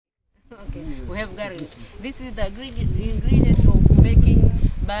Okay, we have garlic. This is the ingredient of making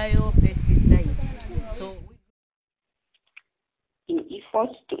biopesticides. So, in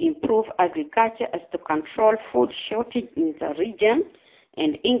efforts to improve agriculture as to control food shortage in the region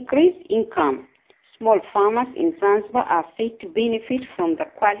and increase income, small farmers in Zanzibar are said to benefit from the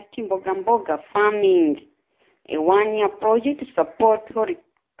quality mboga farming, a one-year project to support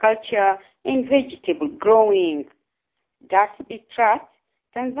horticulture and vegetable growing. Gatsby Trust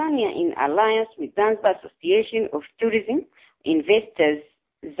Tanzania, in alliance with Zanzibar Association of Tourism Investors,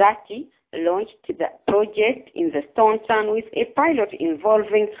 ZATI, launched the project in the Stone Town with a pilot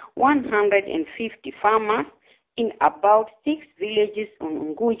involving 150 farmers in about 6 villages on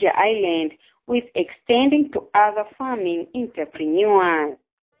Unguja Island, with extending to other farming entrepreneurs.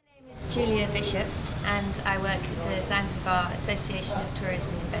 My name is Julia Bishop and I work at the Zanzibar Association of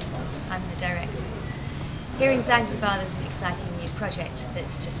Tourism Investors. I'm the director. Here in Zanzibar there's an exciting new project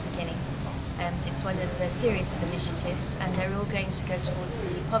that's just beginning. It's one of a series of initiatives and they're all going to go towards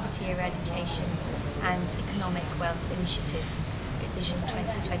the Poverty Eradication and Economic Wealth Initiative, Vision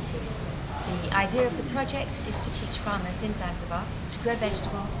 2020. The idea of the project is to teach farmers in Zanzibar to grow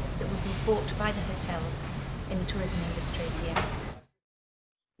vegetables that will be bought by the hotels in the tourism industry here.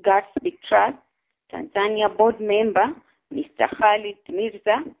 Gatsby Trust Tanzania board member Mr. Khalid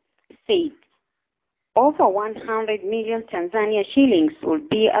Mirza said over 100 million Tanzania shillings will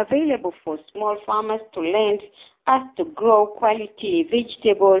be available for small farmers to lend us to grow quality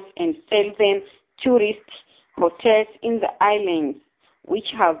vegetables and sell them to tourist hotels in the islands,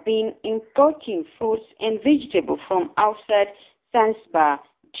 which have been importing fruits and vegetables from outside Zanzibar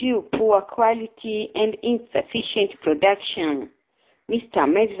due to poor quality and insufficient production. Mr.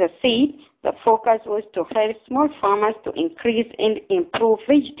 Mirza said the focus was to help small farmers to increase and improve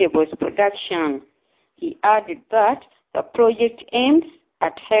vegetables production. He added that the project aims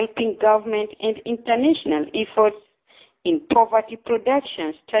at helping government and international efforts in poverty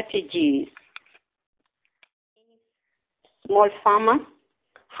production strategies. Small farmers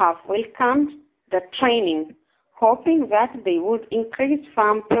have welcomed the training, hoping that they would increase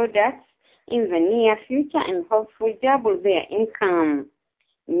farm products in the near future and hopefully double their income.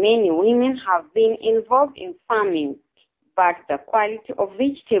 Many women have been involved in farming, but the quality of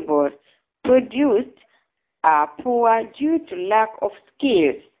vegetables produced are poor due to lack of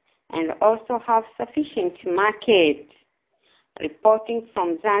skills and also have sufficient market. Reporting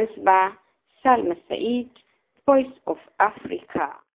from Zanzibar, Salma Said, Voice of Africa.